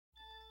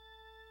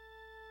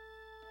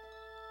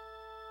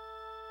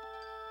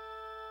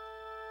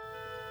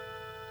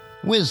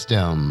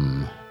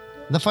Wisdom,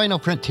 the final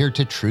frontier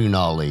to true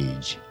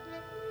knowledge.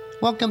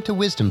 Welcome to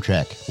Wisdom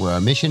Trek, where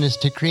our mission is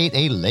to create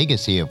a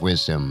legacy of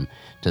wisdom,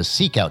 to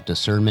seek out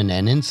discernment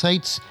and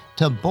insights,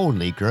 to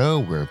boldly grow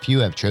where few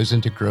have chosen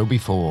to grow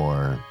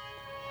before.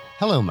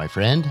 Hello, my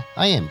friend.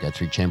 I am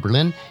Guthrie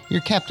Chamberlain,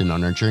 your captain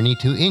on our journey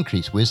to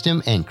increase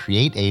wisdom and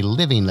create a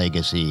living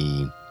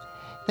legacy.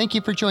 Thank you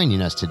for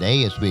joining us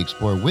today as we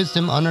explore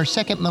wisdom on our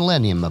second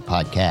millennium of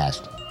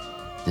podcast.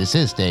 This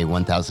is day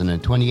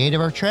 1028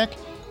 of our trek,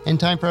 and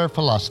time for our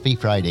Philosophy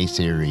Friday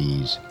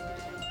series.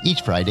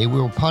 Each Friday, we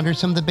will ponder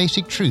some of the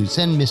basic truths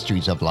and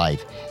mysteries of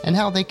life and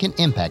how they can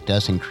impact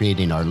us in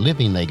creating our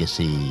living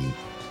legacy.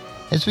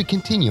 As we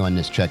continue on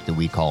this trek that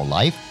we call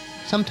life,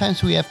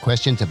 sometimes we have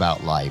questions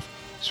about life,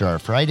 so our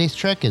Friday's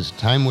trek is a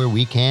time where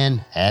we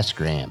can ask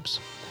Gramps.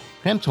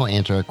 Gramps will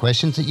answer our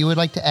questions that you would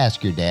like to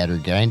ask your dad or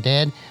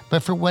granddad,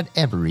 but for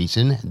whatever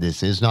reason,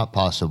 this is not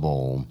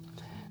possible.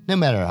 No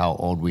matter how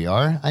old we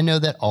are, I know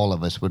that all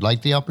of us would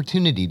like the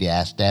opportunity to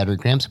ask Dad or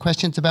Gramps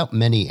questions about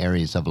many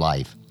areas of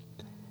life.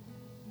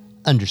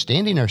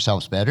 Understanding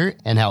ourselves better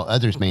and how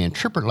others may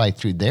interpret life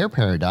through their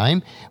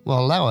paradigm will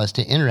allow us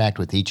to interact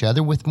with each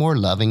other with more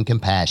love and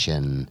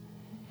compassion.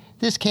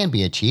 This can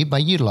be achieved by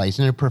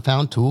utilizing a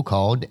profound tool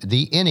called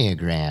the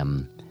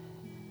Enneagram.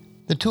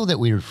 The tool that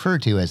we refer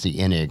to as the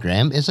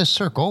Enneagram is a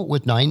circle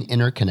with 9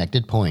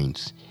 interconnected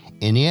points.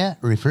 Ennea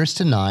refers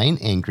to 9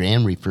 and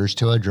gram refers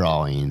to a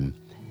drawing.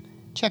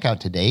 Check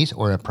out today's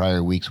or a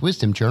prior week's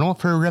Wisdom Journal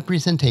for a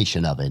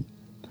representation of it.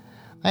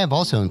 I have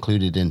also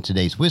included in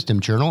today's Wisdom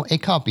Journal a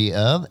copy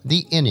of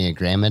The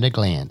Enneagram at a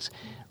Glance,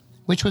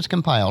 which was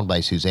compiled by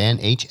Suzanne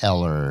H.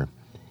 Eller.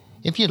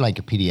 If you'd like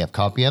a PDF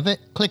copy of it,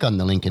 click on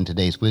the link in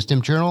today's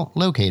Wisdom Journal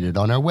located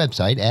on our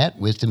website at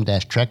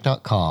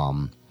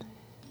wisdom-trek.com.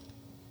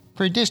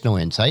 For additional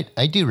insight,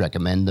 I do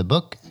recommend the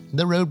book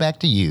The Road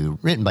Back to You,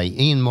 written by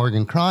Ian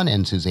Morgan Cron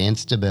and Suzanne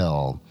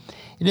Stabile.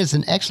 It is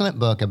an excellent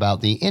book about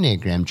the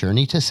Enneagram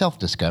journey to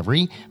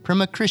self-discovery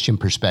from a Christian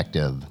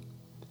perspective.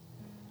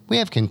 We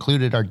have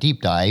concluded our deep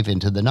dive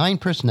into the 9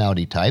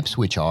 personality types,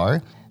 which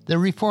are the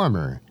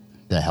reformer,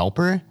 the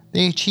helper,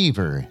 the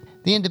achiever,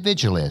 the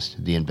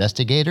individualist, the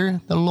investigator,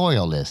 the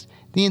loyalist,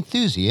 the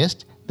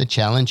enthusiast, the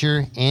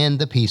challenger, and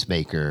the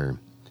peacemaker.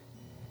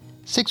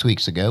 6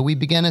 weeks ago, we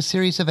began a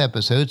series of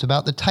episodes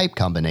about the type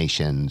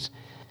combinations.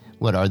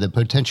 What are the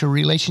potential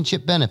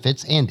relationship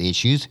benefits and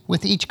issues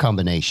with each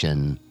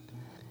combination?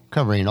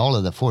 Covering all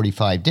of the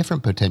 45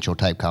 different potential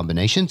type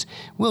combinations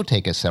will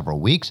take us several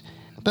weeks,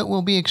 but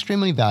will be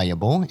extremely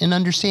valuable in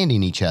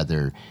understanding each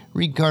other,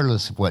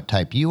 regardless of what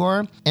type you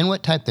are and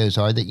what type those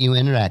are that you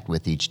interact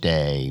with each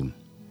day.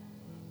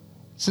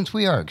 Since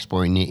we are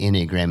exploring the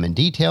Enneagram in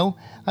detail,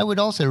 I would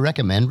also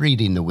recommend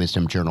reading the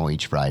Wisdom Journal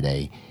each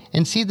Friday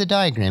and see the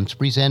diagrams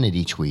presented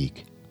each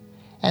week.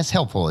 As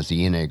helpful as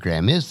the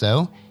Enneagram is,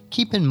 though,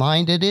 keep in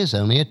mind it is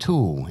only a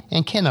tool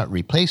and cannot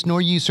replace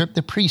nor usurp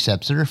the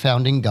precepts that are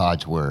found in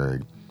God's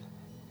Word.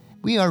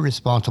 We are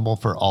responsible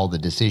for all the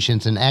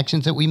decisions and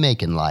actions that we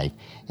make in life,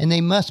 and they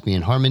must be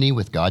in harmony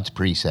with God's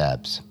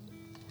precepts.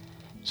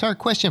 So our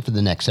question for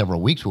the next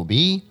several weeks will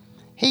be,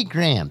 Hey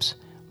Gramps,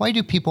 why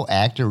do people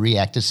act or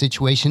react to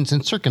situations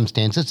and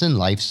circumstances in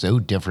life so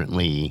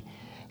differently?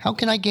 How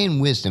can I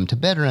gain wisdom to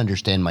better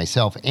understand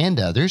myself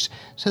and others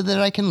so that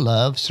I can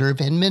love,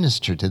 serve, and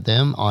minister to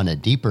them on a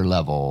deeper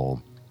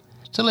level?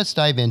 So let's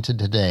dive into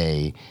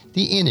today,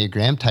 the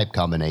Enneagram type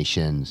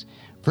combinations.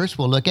 First,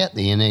 we'll look at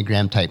the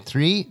Enneagram Type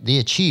 3, the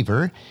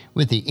Achiever,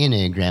 with the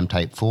Enneagram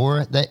Type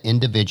 4, the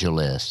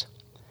Individualist.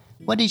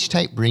 What each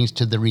type brings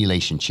to the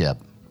relationship.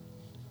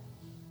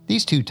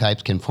 These two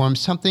types can form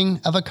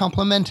something of a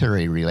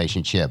complementary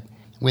relationship,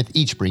 with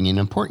each bringing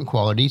important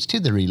qualities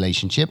to the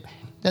relationship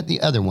that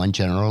the other one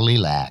generally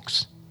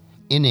lacks.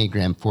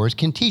 Enneagram 4s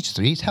can teach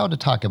 3s how to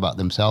talk about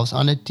themselves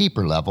on a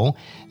deeper level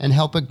and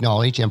help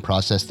acknowledge and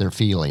process their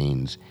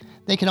feelings.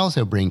 They can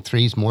also bring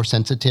 3s more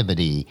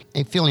sensitivity,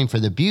 a feeling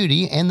for the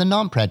beauty and the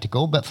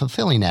non-practical but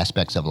fulfilling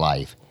aspects of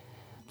life.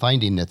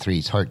 Finding the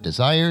 3's heart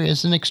desire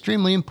is an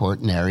extremely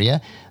important area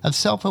of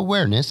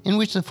self-awareness in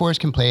which the 4s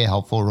can play a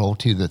helpful role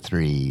to the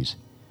 3s.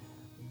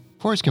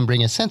 4s can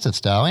bring a sense of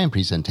style and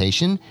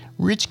presentation,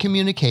 rich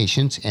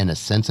communications, and a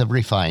sense of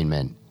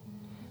refinement.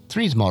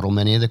 3s model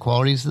many of the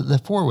qualities that the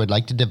 4 would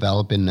like to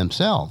develop in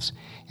themselves,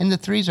 and the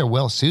 3s are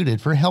well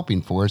suited for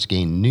helping 4s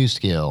gain new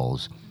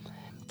skills.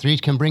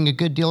 3s can bring a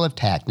good deal of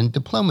tact and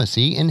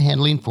diplomacy in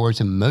handling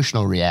 4s'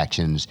 emotional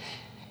reactions,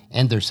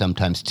 and their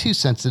sometimes too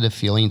sensitive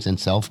feelings and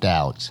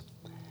self-doubts.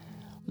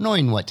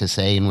 Knowing what to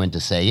say and when to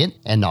say it,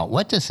 and not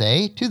what to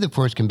say, to the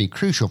 4s can be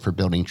crucial for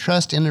building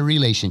trust in a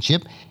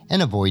relationship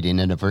and avoiding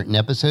inadvertent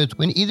episodes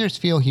when either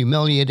feel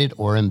humiliated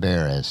or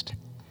embarrassed.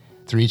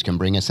 3s can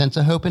bring a sense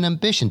of hope and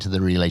ambition to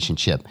the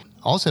relationship,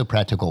 also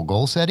practical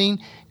goal setting,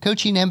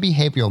 coaching, and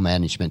behavioral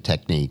management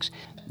techniques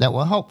that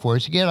will help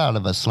 4s get out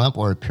of a slump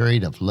or a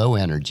period of low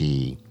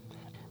energy.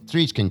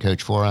 3s can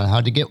coach 4 on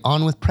how to get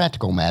on with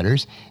practical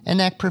matters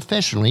and act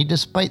professionally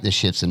despite the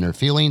shifts in their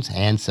feelings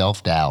and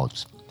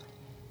self-doubts.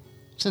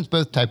 Since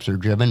both types are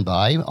driven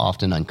by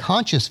often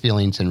unconscious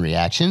feelings and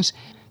reactions,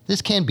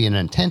 this can be an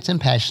intense and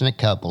passionate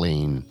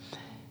coupling.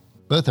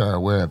 Both are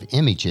aware of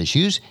image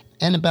issues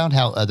and about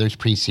how others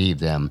perceive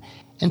them,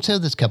 and so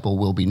this couple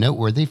will be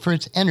noteworthy for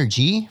its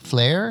energy,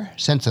 flair,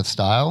 sense of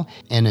style,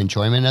 and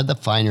enjoyment of the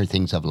finer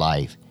things of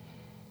life.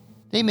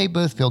 They may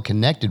both feel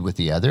connected with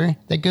the other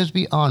that goes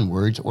beyond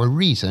words or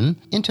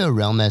reason into a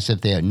realm as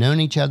if they had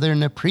known each other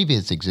in a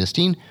previous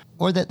existing,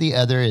 or that the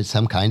other is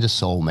some kind of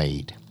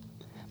soulmate.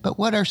 But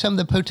what are some of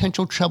the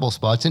potential trouble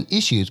spots and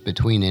issues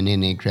between an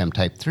Enneagram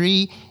Type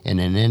 3 and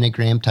an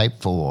Enneagram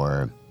Type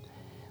 4?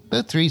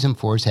 Both 3s and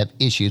 4s have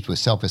issues with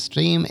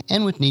self-esteem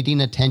and with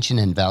needing attention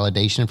and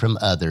validation from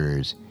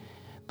others.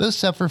 Both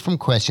suffer from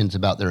questions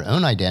about their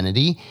own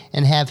identity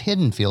and have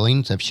hidden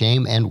feelings of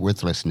shame and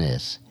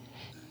worthlessness.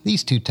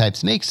 These two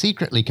types may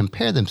secretly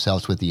compare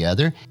themselves with the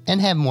other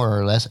and have more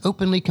or less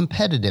openly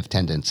competitive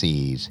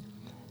tendencies.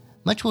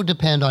 Much will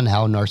depend on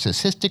how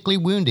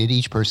narcissistically wounded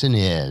each person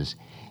is,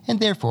 and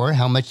therefore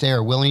how much they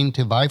are willing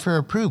to vie for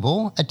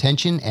approval,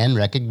 attention, and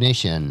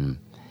recognition.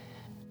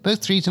 Both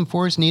 3s and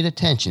 4s need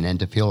attention and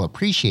to feel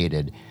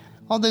appreciated,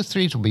 although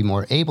 3s will be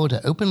more able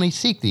to openly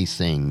seek these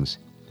things.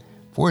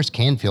 4s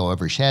can feel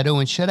overshadowed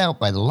and shut out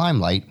by the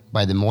limelight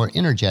by the more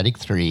energetic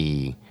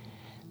 3.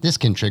 This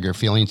can trigger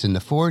feelings in the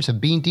 4s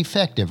of being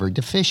defective or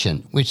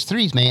deficient, which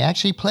 3s may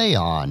actually play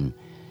on.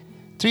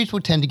 3s will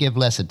tend to give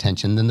less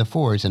attention than the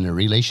 4s in a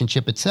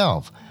relationship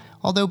itself,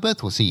 although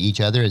both will see each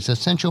other as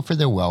essential for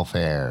their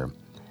welfare.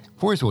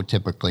 4s will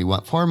typically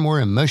want far more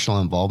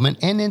emotional involvement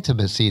and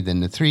intimacy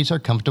than the 3s are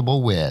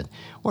comfortable with,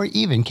 or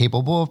even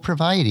capable of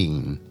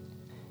providing.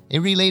 A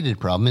related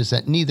problem is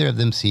that neither of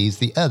them sees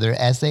the other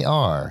as they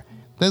are.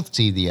 Both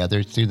see the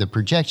other through the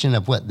projection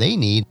of what they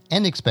need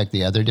and expect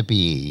the other to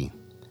be.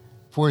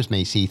 4s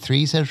may see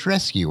 3s as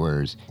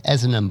rescuers,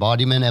 as an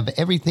embodiment of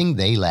everything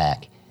they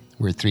lack,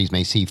 where 3s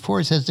may see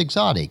 4s as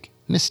exotic,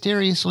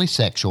 mysteriously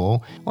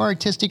sexual, or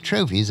artistic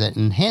trophies that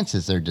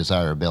enhances their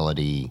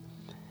desirability.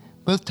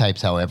 Both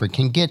types, however,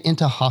 can get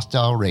into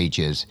hostile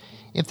rages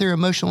if their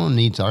emotional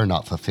needs are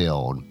not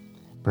fulfilled.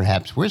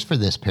 Perhaps worse for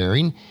this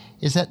pairing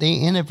is that they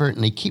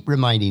inadvertently keep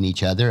reminding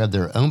each other of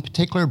their own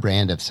particular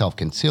brand of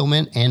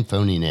self-concealment and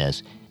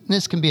phoniness, and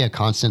this can be a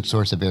constant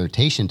source of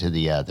irritation to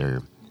the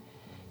other.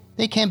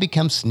 They can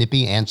become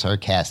snippy and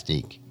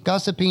sarcastic,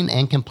 gossiping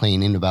and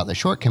complaining about the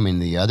shortcomings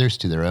of the others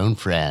to their own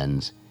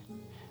friends.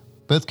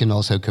 Both can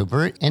also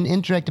covert and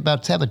indirect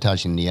about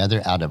sabotaging the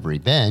other out of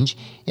revenge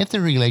if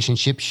the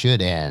relationship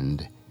should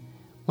end.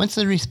 Once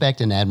the respect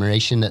and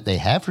admiration that they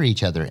have for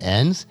each other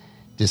ends,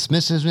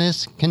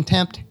 dismissiveness,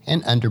 contempt,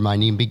 and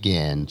undermining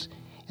begins,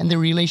 and the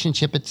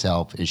relationship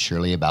itself is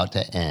surely about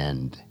to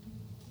end.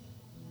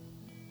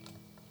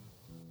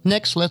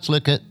 Next, let's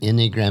look at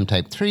Enneagram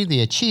Type 3,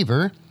 the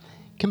Achiever,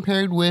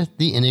 compared with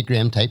the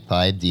Enneagram Type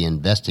 5, the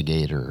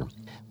Investigator.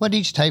 What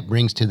each type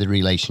brings to the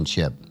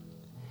relationship.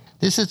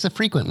 This is a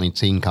frequently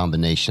seen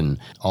combination,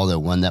 although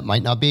one that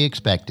might not be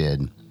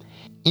expected.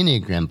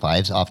 Enneagram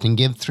 5s often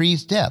give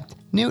 3s depth,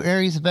 new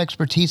areas of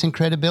expertise and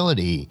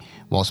credibility,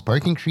 while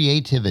sparking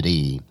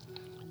creativity.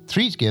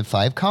 3s give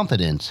 5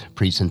 confidence,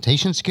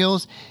 presentation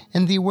skills,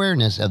 and the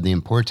awareness of the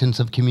importance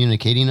of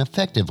communicating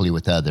effectively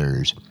with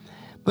others.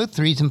 Both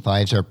 3s and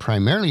 5s are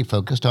primarily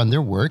focused on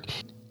their work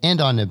and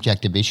on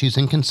objective issues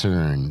and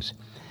concerns.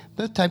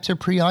 Both types are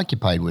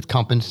preoccupied with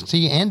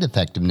competency and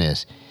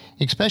effectiveness,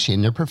 especially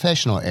in their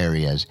professional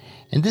areas,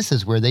 and this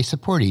is where they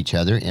support each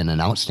other in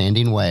an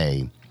outstanding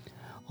way.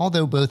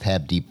 Although both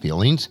have deep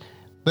feelings,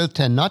 both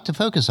tend not to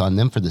focus on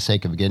them for the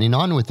sake of getting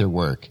on with their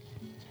work.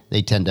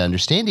 They tend to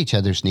understand each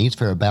other's needs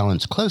for a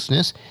balanced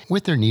closeness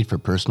with their need for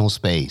personal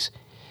space.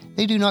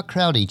 They do not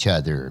crowd each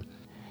other.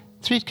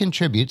 3s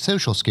contribute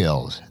social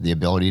skills, the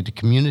ability to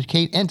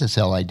communicate and to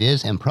sell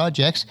ideas and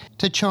projects,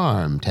 to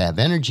charm, to have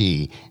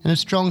energy, and a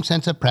strong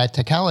sense of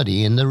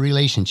practicality in the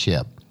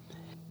relationship.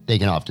 They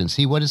can often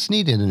see what is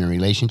needed in a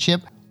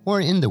relationship or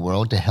in the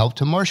world to help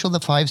to marshal the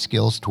 5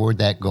 skills toward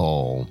that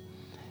goal.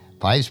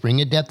 5s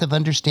bring a depth of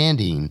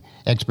understanding,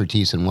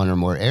 expertise in one or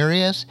more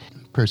areas,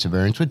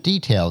 perseverance with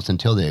details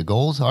until their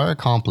goals are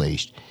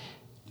accomplished.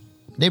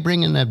 They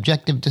bring an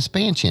objective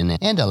expansion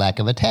and a lack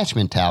of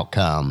attachment to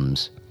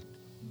outcomes.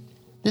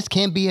 This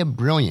can be a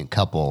brilliant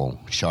couple,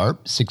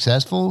 sharp,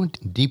 successful,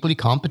 deeply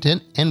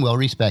competent, and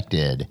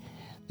well-respected.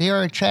 They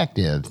are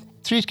attractive.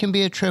 3s can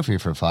be a trophy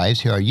for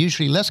 5s who are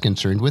usually less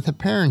concerned with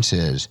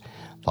appearances.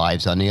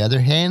 5s, on the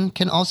other hand,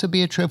 can also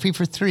be a trophy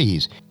for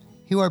 3s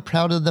who are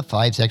proud of the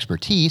 5's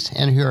expertise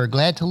and who are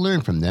glad to learn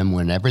from them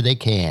whenever they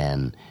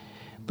can.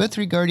 Both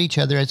regard each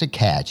other as a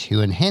catch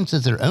who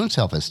enhances their own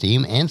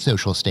self-esteem and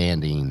social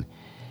standing.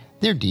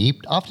 Their deep,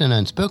 often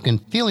unspoken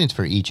feelings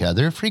for each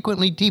other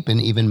frequently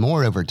deepen even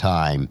more over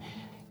time,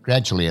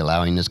 gradually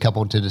allowing this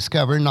couple to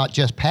discover not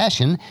just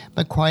passion,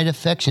 but quiet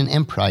affection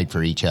and pride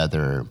for each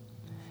other.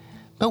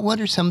 But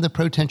what are some of the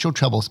potential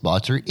trouble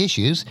spots or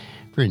issues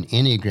for an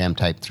Enneagram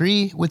Type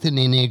 3 with an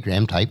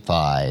Enneagram Type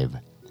 5?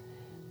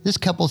 This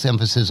couple's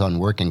emphasis on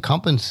work and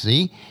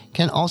competency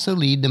can also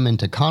lead them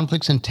into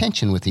conflicts and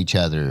tension with each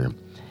other.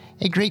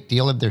 A great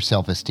deal of their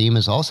self-esteem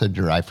is also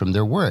derived from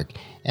their work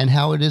and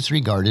how it is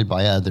regarded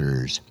by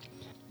others.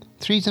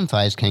 3s and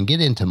 5s can get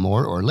into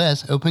more or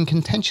less open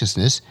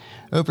contentiousness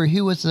over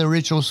who was the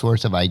original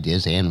source of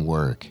ideas and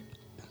work.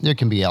 There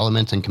can be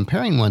elements in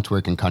comparing one's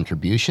work and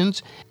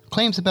contributions,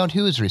 claims about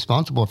who is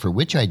responsible for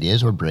which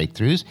ideas or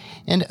breakthroughs,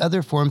 and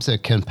other forms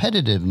of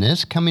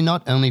competitiveness coming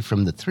not only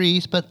from the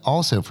 3s but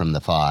also from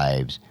the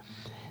 5s.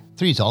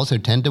 3s also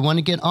tend to want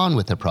to get on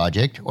with the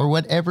project or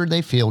whatever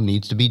they feel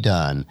needs to be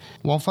done,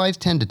 while 5s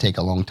tend to take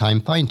a long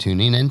time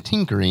fine-tuning and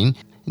tinkering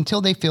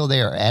until they feel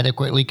they are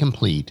adequately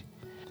complete.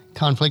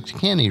 Conflict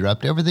can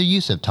erupt over the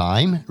use of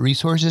time,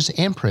 resources,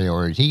 and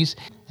priorities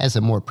as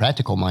the more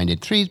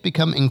practical-minded 3s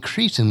become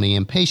increasingly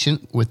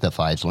impatient with the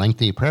 5's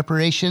lengthy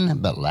preparation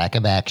but lack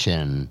of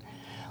action.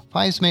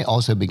 5s may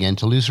also begin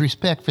to lose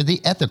respect for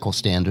the ethical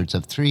standards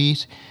of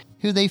 3s,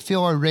 who they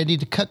feel are ready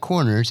to cut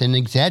corners and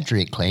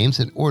exaggerate claims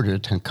in order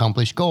to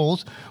accomplish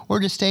goals or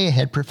to stay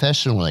ahead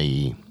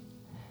professionally.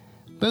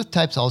 Both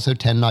types also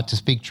tend not to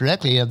speak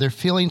directly of their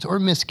feelings or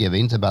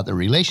misgivings about the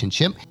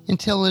relationship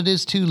until it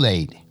is too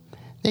late.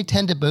 They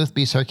tend to both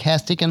be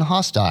sarcastic and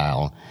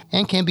hostile,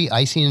 and can be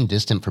icy and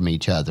distant from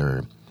each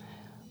other.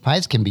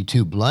 5s can be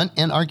too blunt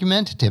and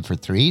argumentative for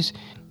 3s,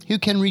 who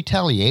can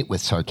retaliate with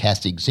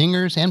sarcastic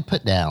zingers and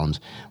put-downs,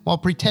 while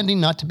pretending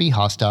not to be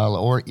hostile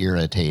or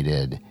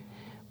irritated.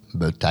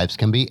 Both types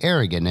can be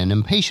arrogant and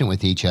impatient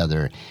with each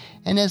other,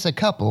 and as a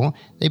couple,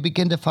 they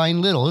begin to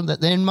find little that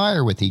they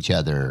admire with each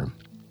other.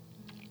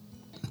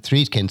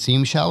 3s can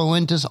seem shallow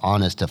and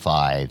dishonest to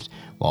 5s,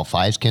 while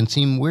 5s can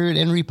seem weird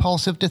and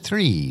repulsive to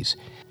 3s.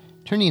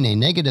 Turning a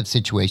negative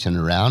situation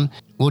around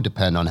will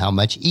depend on how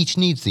much each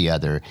needs the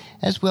other,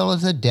 as well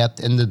as the depth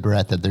and the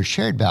breadth of their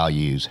shared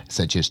values,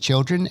 such as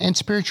children and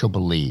spiritual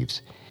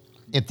beliefs.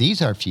 If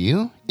these are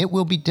few, it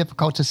will be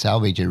difficult to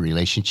salvage a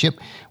relationship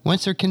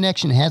once their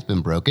connection has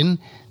been broken,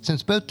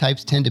 since both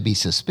types tend to be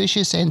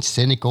suspicious and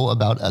cynical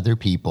about other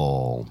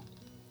people.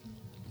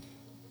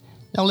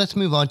 Now let's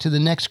move on to the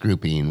next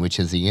grouping, which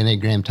is the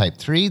Enneagram Type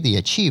 3, the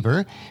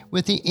Achiever,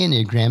 with the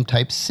Enneagram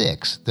Type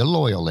 6, the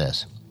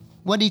Loyalist.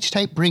 What each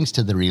type brings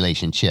to the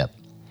relationship.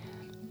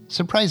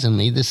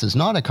 Surprisingly, this is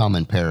not a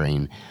common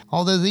pairing,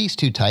 although these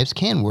two types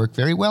can work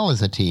very well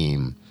as a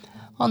team.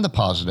 On the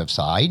positive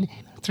side,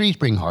 3s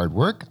bring hard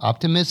work,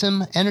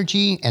 optimism,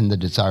 energy, and the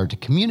desire to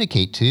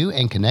communicate to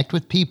and connect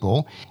with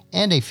people,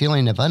 and a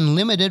feeling of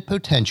unlimited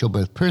potential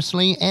both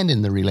personally and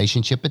in the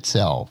relationship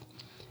itself.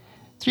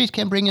 3s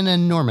can bring an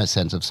enormous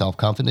sense of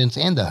self-confidence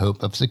and the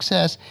hope of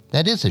success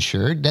that is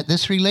assured that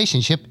this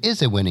relationship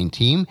is a winning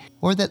team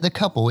or that the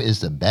couple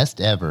is the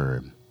best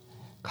ever.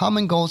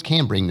 Common goals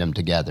can bring them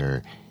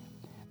together.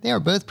 They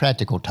are both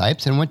practical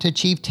types and want to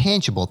achieve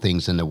tangible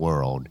things in the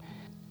world.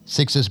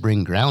 6s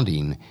bring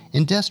grounding,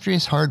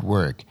 industrious hard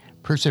work,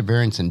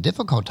 perseverance in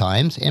difficult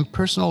times, and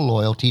personal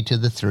loyalty to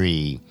the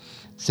 3.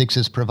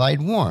 6s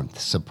provide warmth,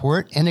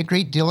 support, and a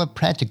great deal of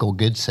practical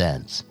good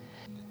sense.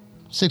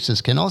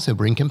 6s can also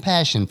bring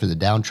compassion for the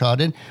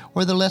downtrodden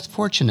or the less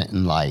fortunate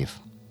in life.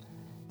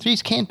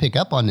 3s can pick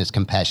up on this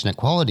compassionate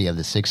quality of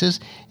the 6s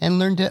and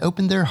learn to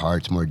open their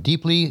hearts more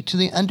deeply to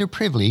the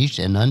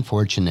underprivileged and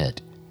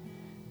unfortunate.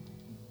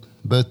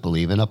 Both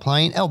believe in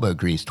applying elbow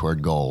grease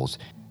toward goals,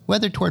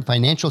 whether toward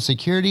financial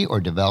security or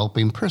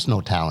developing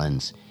personal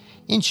talents.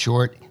 In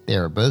short, they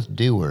are both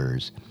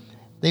doers.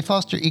 They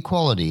foster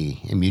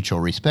equality and mutual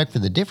respect for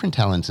the different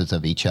talents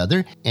of each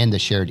other and the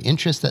shared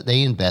interests that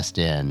they invest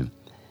in.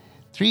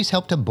 3s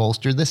help to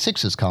bolster the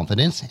 6's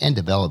confidence and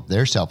develop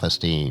their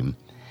self-esteem.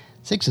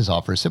 6s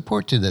offer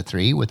support to the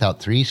 3 without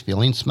 3s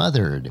feeling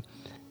smothered.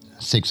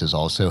 6s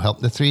also help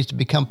the 3s to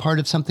become part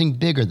of something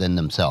bigger than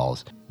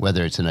themselves,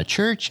 whether it's in a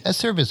church, a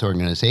service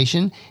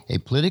organization, a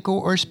political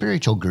or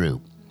spiritual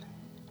group.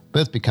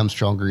 Both become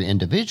stronger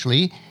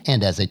individually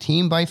and as a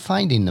team by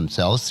finding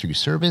themselves through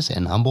service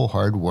and humble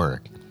hard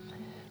work.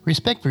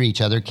 Respect for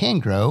each other can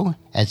grow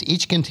as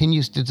each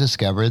continues to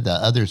discover the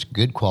other's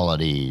good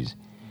qualities.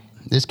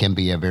 This can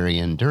be a very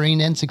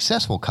enduring and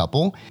successful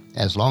couple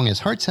as long as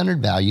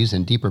heart-centered values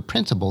and deeper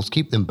principles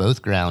keep them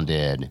both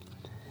grounded.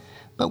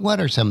 But what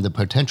are some of the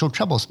potential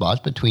trouble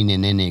spots between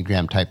an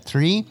Enneagram Type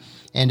 3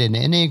 and an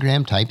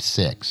Enneagram Type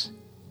 6?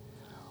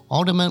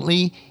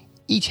 Ultimately,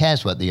 each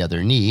has what the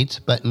other needs,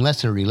 but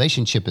unless their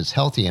relationship is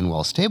healthy and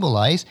well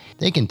stabilized,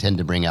 they can tend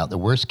to bring out the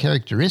worst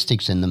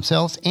characteristics in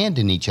themselves and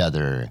in each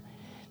other.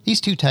 These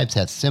two types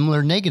have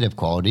similar negative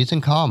qualities in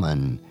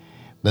common.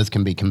 Both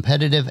can be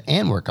competitive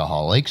and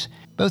workaholics.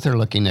 Both are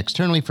looking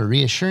externally for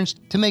reassurance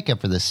to make up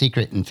for the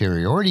secret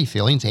inferiority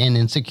feelings and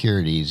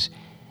insecurities.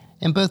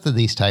 And both of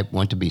these types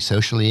want to be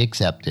socially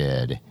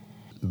accepted.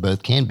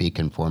 Both can be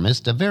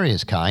conformists of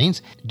various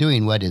kinds,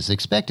 doing what is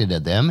expected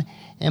of them,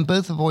 and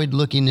both avoid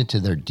looking into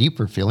their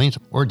deeper feelings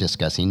or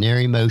discussing their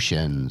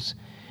emotions.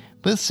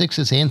 Both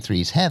 6s and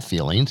 3s have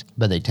feelings,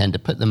 but they tend to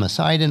put them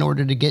aside in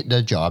order to get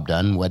the job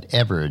done,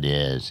 whatever it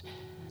is.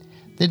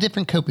 The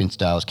different coping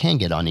styles can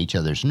get on each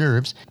other's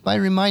nerves by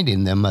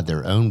reminding them of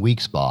their own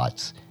weak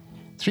spots.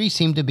 3s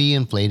seem to be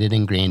inflated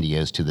and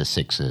grandiose to the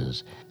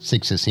 6s.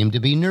 6s seem to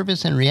be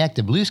nervous and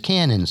reactive loose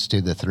cannons to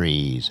the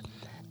 3s.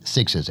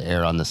 6s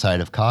err on the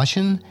side of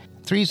caution,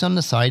 3s on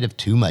the side of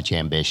too much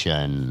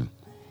ambition.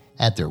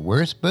 At their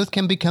worst, both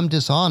can become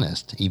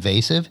dishonest,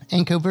 evasive,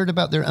 and covert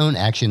about their own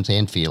actions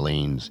and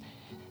feelings.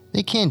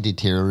 They can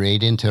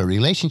deteriorate into a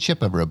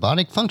relationship of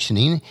robotic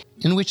functioning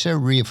in which their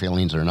real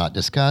feelings are not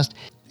discussed,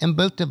 and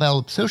both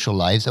develop social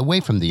lives away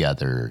from the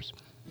others.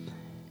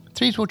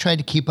 3s will try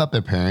to keep up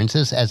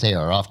appearances as they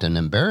are often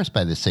embarrassed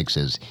by the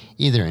 6s,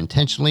 either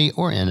intentionally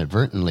or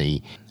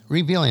inadvertently,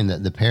 revealing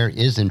that the pair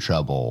is in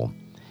trouble.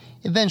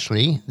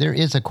 Eventually, there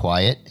is a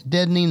quiet,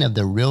 deadening of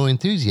the real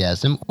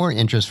enthusiasm or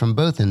interest from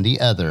both in the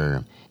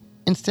other.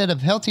 Instead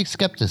of healthy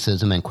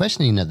skepticism and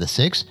questioning of the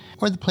 6,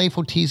 or the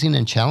playful teasing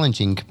and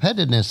challenging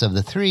competitiveness of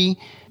the 3,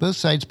 both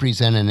sides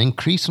present an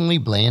increasingly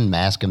bland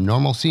mask of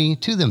normalcy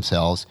to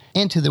themselves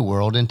and to the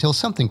world until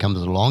something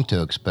comes along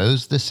to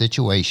expose the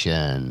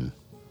situation.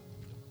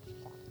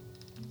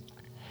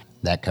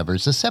 That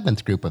covers the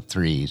 7th group of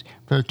 3s,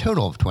 for a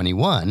total of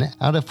 21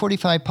 out of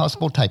 45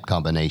 possible type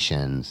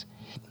combinations.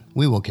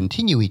 We will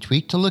continue each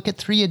week to look at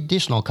 3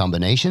 additional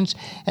combinations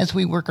as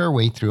we work our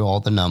way through all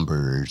the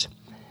numbers.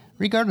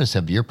 Regardless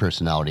of your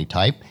personality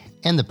type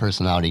and the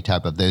personality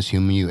type of those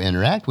whom you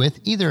interact with,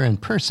 either in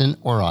person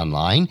or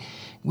online,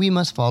 we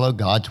must follow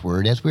God's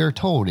word as we are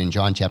told in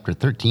John chapter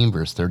 13,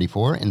 verse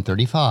 34 and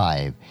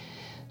 35.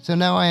 So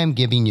now I am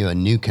giving you a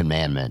new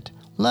commandment.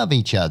 Love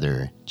each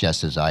other.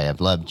 Just as I have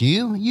loved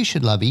you, you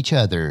should love each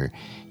other.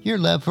 Your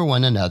love for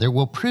one another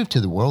will prove to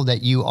the world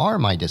that you are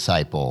my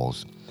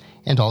disciples.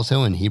 And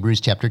also in Hebrews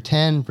chapter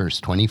 10,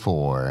 verse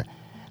 24.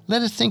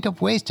 Let us think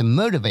of ways to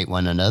motivate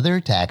one another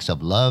to acts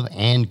of love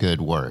and good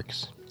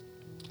works.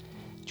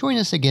 Join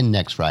us again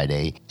next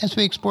Friday as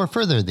we explore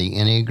further the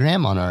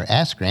Enneagram on our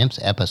Ask Gramps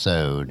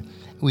episode.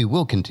 We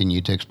will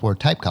continue to explore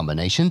type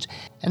combinations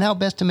and how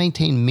best to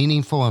maintain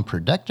meaningful and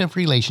productive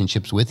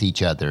relationships with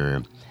each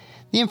other.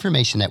 The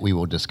information that we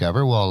will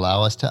discover will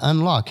allow us to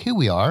unlock who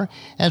we are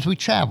as we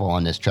travel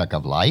on this trek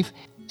of life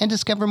and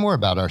discover more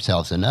about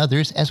ourselves and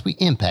others as we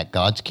impact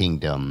God's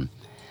kingdom.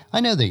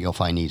 I know that you'll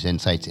find these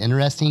insights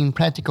interesting,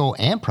 practical,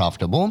 and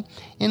profitable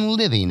in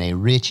living a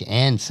rich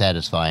and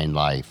satisfying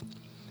life.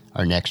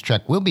 Our next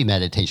trek will be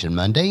Meditation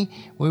Monday,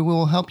 where we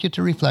will help you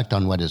to reflect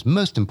on what is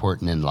most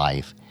important in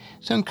life.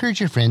 So encourage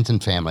your friends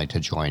and family to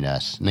join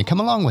us, and then come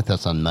along with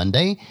us on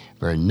Monday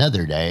for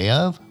another day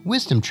of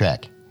Wisdom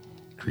Trek,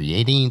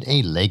 Creating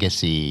a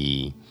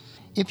Legacy.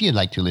 If you'd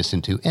like to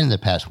listen to any of the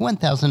past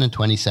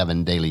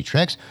 1,027 daily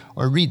treks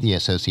or read the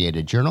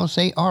associated journals,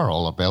 they are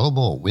all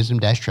available at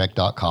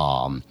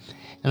wisdom-trek.com.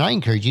 And I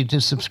encourage you to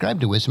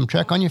subscribe to Wisdom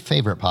Trek on your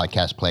favorite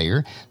podcast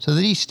player so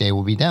that each day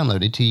will be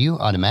downloaded to you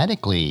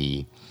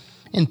automatically.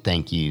 And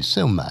thank you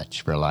so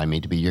much for allowing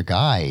me to be your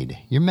guide,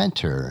 your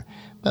mentor,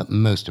 but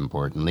most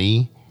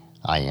importantly,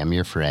 I am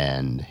your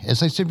friend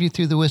as I serve you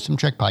through the Wisdom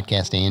Trek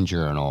podcast and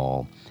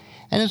journal.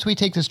 And as we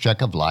take this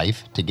trek of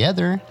life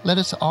together, let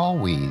us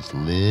always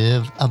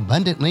live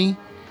abundantly,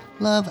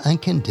 love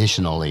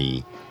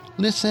unconditionally,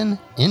 listen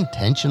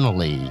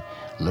intentionally,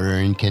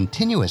 learn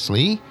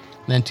continuously,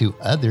 lend to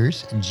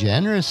others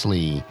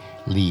generously,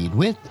 lead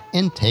with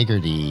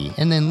integrity,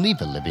 and then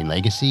leave a living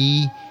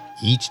legacy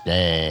each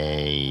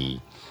day.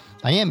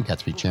 I am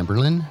Guthrie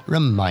Chamberlain,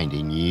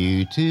 reminding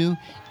you to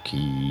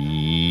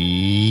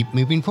keep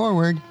moving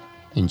forward,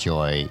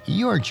 enjoy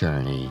your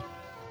journey,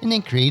 and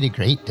then create a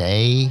great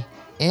day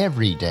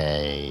every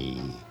day.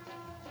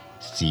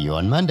 See you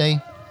on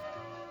Monday.